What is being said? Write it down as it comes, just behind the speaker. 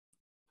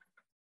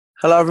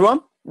Hello everyone,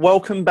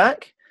 welcome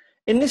back.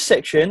 In this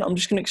section, I'm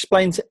just going to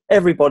explain to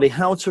everybody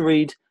how to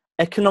read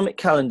economic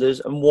calendars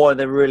and why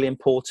they're really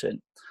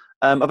important.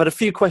 I've had a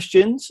few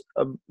questions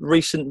of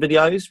recent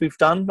videos we've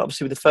done,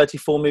 obviously with the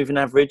 34 moving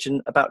average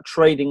and about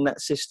trading that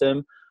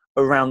system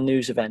around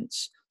news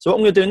events. So what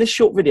I'm going to do in this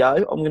short video,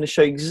 I'm going to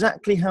show you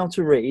exactly how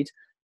to read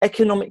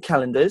economic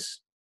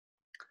calendars,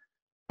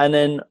 and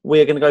then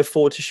we're going to go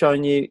forward to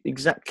showing you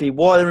exactly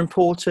why they're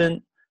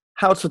important,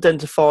 how to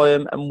identify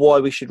them, and why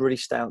we should really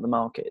stay out of the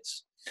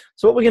markets.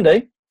 So what we're going to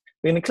do,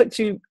 we're going to click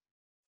to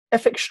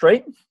FX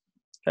Street.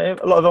 Okay,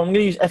 I'm going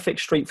to use FX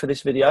Street for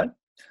this video.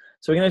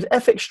 So we're going to do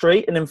FX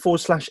Street and then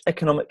 /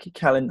 economic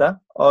calendar.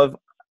 I've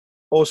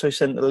also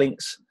sent the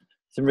links to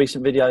some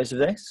recent videos of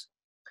this.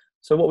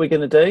 So what we're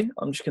going to do,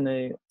 I'm just going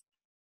to,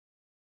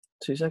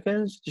 2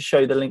 seconds, just show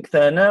you the link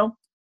there now.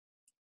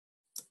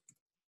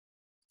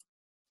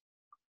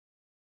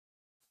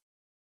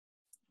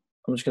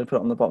 I'm just going to put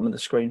it on the bottom of the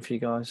screen for you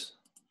guys.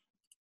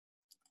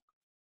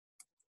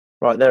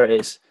 Right, there it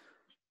is.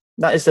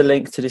 That is the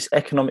link to this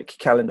economic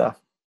calendar.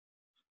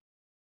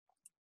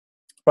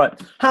 Right,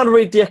 how to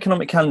read the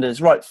economic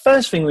calendars. Right,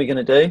 first thing we're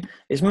going to do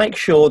is make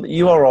sure that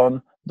you are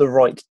on the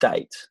right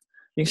date.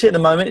 You can see at the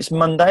moment it's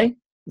Monday,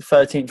 the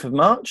 13th of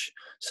March.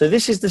 So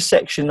this is the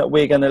section that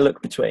we're going to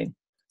look between.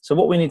 So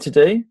what we need to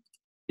do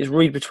is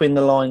read between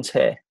the lines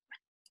here.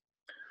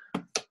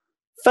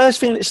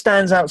 First thing that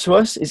stands out to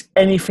us is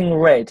anything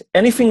red.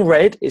 Anything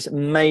red is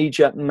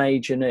major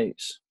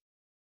news.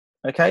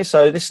 Okay,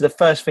 so this is the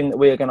first thing that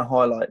we are going to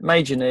highlight.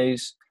 Major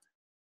news.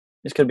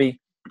 It's going to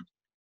be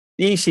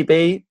the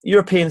ECB,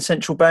 European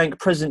Central Bank,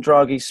 President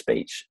Draghi's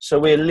speech. So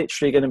we're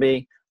literally going to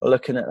be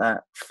looking at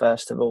that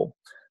first of all.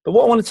 But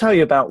what I want to tell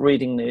you about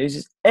reading news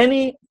is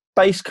any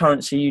base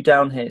currency you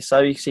down here. So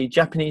you see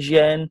Japanese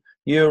yen,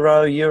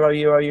 euro,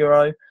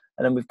 and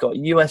then we've got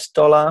US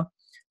dollar,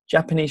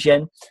 Japanese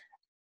yen.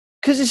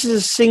 Because this is a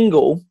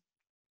single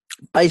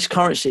base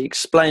currency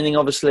explaining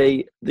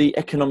obviously the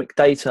economic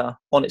data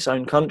on its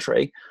own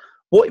country,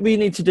 what we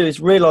need to do is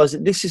realize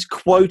that this is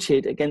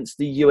quoted against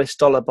the US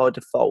dollar by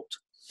default.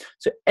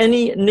 So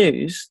any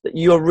news that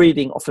you are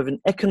reading off of an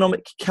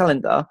economic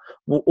calendar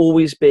will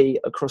always be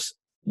across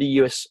the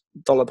US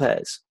dollar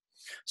pairs.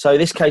 So in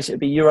this case, it would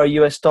be euro,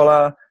 US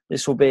dollar.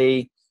 This will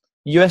be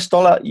US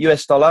dollar,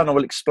 and I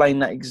will explain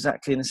that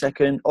exactly in a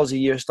second, Aussie,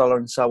 US dollar,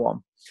 and so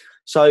on.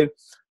 So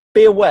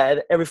be aware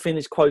that everything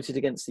is quoted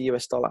against the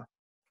US dollar.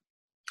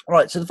 All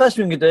right, so the first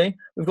thing we're going to do,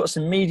 we've got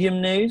some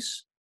medium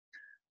news,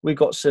 we've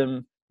got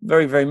some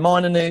very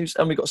minor news,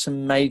 and we've got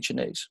some major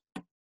news.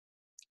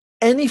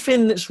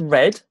 Anything that's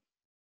red,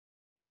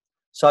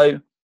 so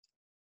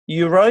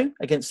euro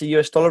against the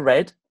US dollar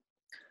red,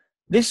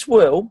 this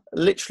will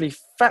literally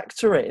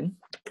factor in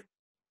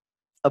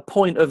a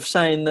point of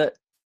saying that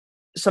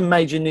some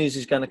major news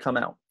is going to come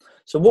out.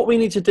 So what we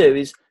need to do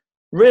is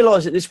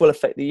realize that this will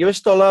affect the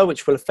US dollar,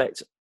 which will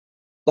affect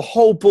the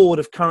whole board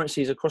of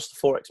currencies across the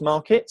Forex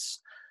markets,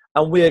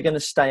 and we are going to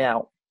stay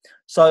out.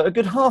 So a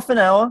good half an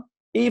hour,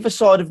 either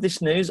side of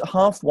this news, at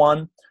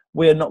 1:30,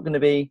 we are not going to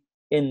be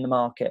in the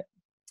market.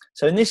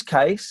 So in this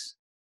case,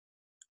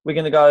 we're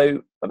going to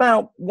go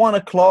about 1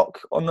 o'clock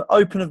on the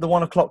open of the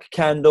 1 o'clock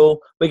candle.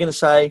 We're going to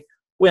say,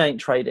 we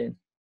ain't trading.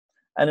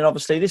 And then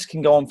obviously this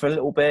can go on for a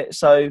little bit.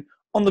 So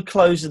on the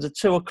close of the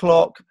 2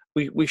 o'clock,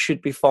 we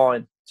should be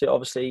fine. So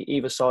obviously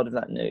either side of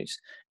that news.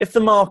 If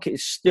the market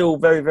is still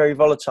very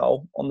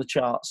volatile on the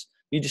charts,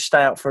 you just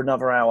stay out for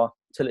another hour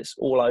till it's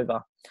all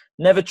over.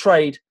 Never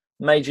trade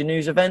major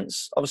news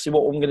events. Obviously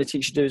what I'm going to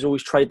teach you to do is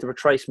always trade the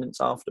retracements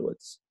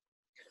afterwards.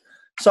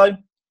 So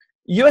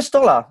US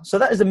dollar. So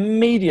that is a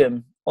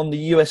medium on the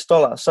US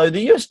dollar. So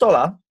the US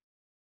dollar,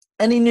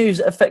 any news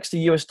that affects the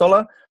US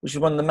dollar, which is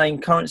one of the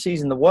main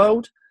currencies in the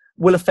world,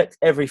 will affect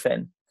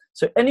everything.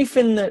 So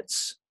anything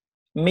that's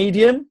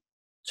medium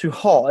to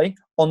high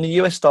on the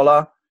US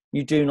dollar,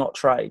 you do not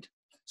trade.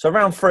 So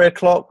around 3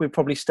 o'clock, we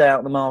probably stay out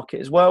of the market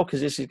as well,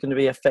 because this is going to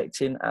be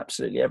affecting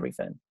absolutely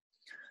everything.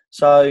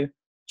 So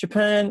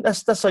Japan,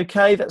 that's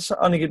okay. That's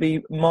only going to be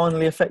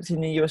minorly affecting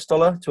the US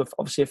dollar to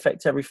obviously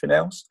affect everything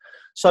else.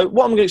 So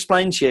what I'm going to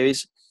explain to you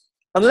is,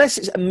 unless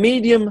it's a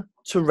medium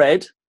to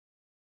red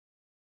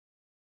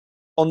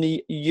on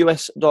the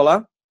US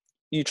dollar,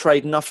 you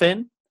trade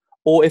nothing.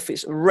 Or if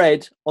it's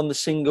red on the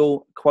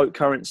single quote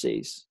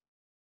currencies,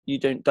 you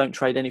don't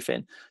trade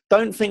anything.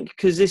 Don't think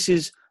because this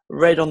is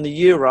red on the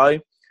euro,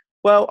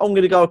 well, I'm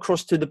going to go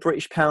across to the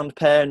British pound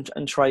pair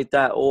and trade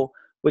that, or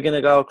we're going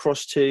to go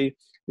across to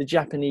the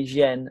Japanese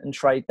yen and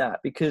trade that,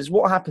 because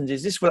what happens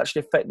is this will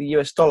actually affect the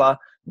US dollar,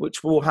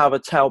 which will have a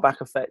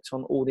tailback effect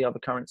on all the other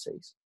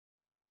currencies.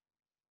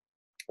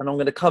 And I'm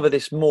going to cover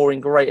this more in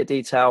greater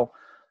detail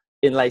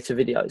in later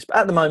videos. But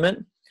at the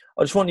moment,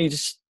 I just want you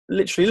to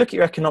literally look at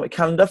your economic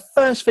calendar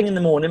first thing in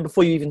the morning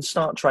before you even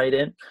start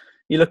trading.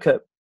 You look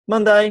at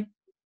Monday,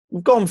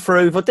 we've gone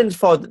through, we've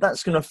identified that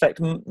that's going to affect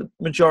the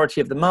majority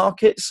of the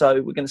market,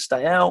 so we're going to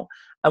stay out.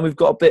 And we've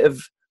got a bit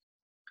of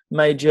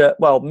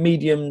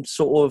medium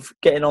sort of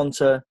getting on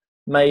to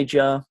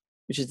major,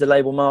 which is the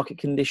label market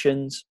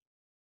conditions.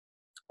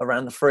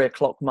 around the 3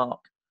 o'clock mark.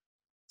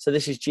 So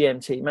this is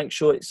GMT. Make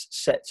sure it's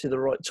set to the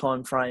right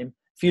time frame.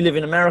 If you live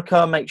in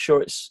America, make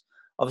sure it's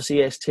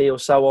obviously EST or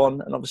so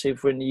on. And obviously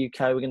if we're in the UK,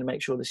 we're going to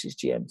make sure this is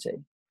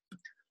GMT.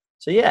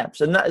 So yeah,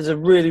 so that is a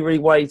really, really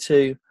way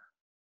to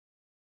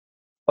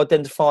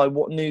identify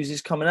what news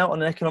is coming out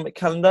on an economic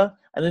calendar.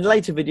 And in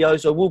later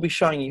videos, I will be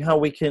showing you how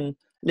we can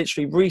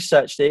literally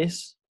research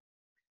this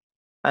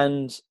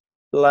and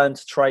learn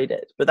to trade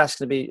it. But that's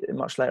going to be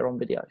much later on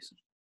videos.